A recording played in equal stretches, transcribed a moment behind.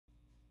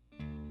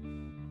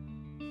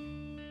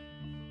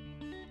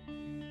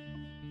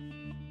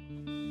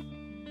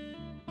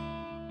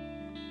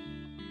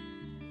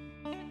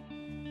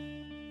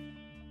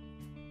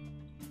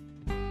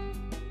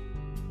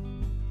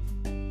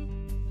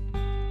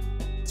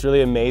It's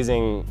really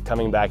amazing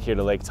coming back here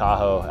to Lake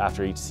Tahoe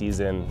after each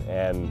season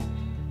and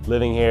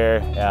living here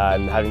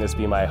and having this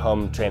be my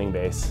home training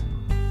base.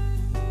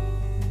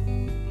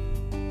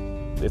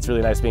 It's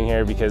really nice being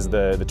here because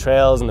the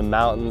trails and the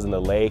mountains and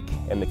the lake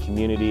and the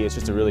community, it's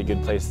just a really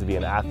good place to be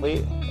an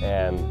athlete,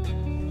 and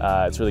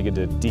it's really good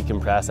to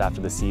decompress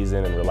after the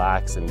season and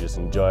relax and just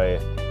enjoy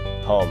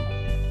home.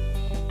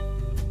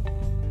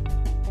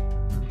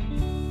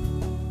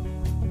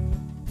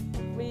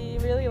 We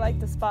really like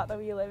the spot that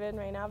we live in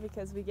right now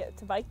because we get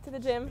to bike to the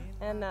gym,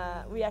 and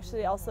we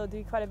actually also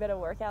do quite a bit of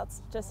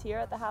workouts just here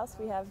at the house.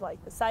 We have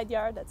like the side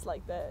yard, that's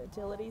like the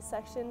agility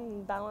section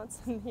and balance,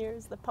 and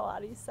here's the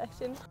Pilates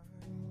section.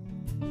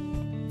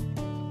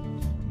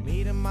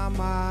 Meet in my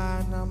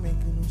mind, I'll make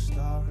a new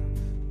start.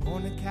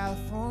 Going to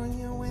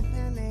California with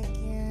an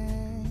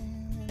aching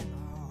in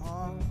my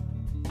heart.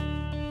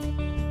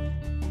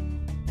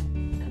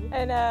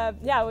 And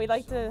yeah, we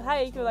like to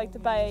hike, we like to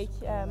bike,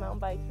 mountain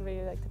bike,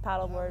 we like to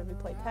paddleboard, we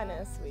play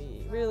tennis.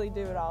 We really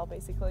do it all,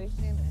 basically.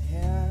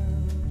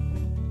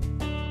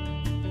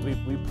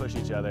 We push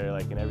each other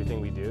like in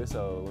everything we do.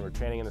 So when we're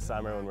training in the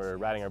summer, when we're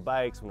riding our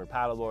bikes, when we're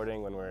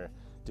paddleboarding, when we're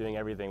doing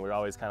everything, we're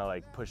always kind of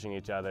like pushing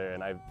each other,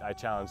 and I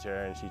challenge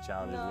her and she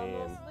challenges me.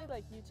 Mostly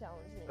like you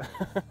challenge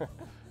me.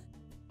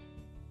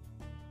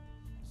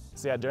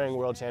 So yeah, during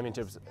World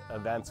Championships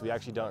events, we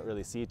actually don't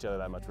really see each other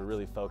that much. We're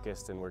really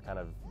focused and we're kind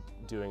of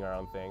doing our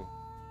own thing.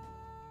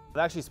 I've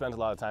actually spent a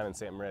lot of time in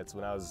St. Moritz.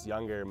 When I was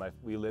younger,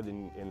 we lived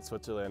in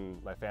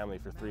Switzerland, my family,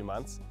 for 4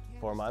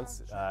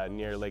 months,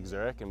 near Lake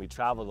Zurich, and we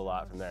traveled a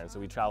lot from there. And so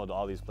we traveled to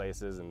all these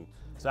places, and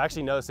so I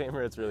actually know St.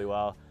 Moritz really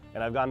well.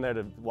 And I've gone there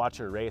to watch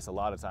her race a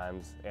lot of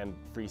times, and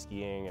free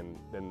skiing, and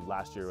then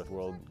last year with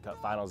World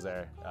Cup finals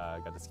there, I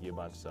got to ski a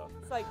bunch. So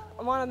it's like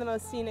one of the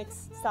most scenic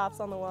stops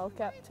on the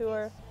Worldcup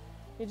Tour.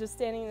 You're just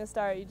standing in the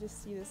start, you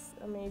just see this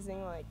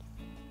amazing like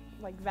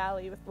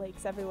valley with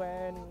lakes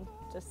everywhere and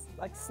just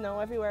like snow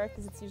everywhere,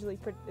 because it's usually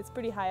it's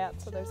pretty high up,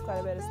 so there's quite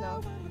a bit of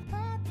snow.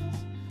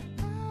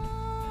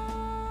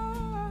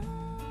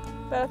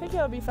 But I think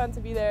it'll be fun to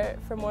be there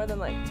for more than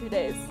like 2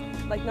 days.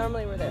 Like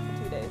normally we're there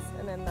for 2 days,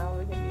 and then now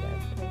we're gonna be there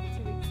for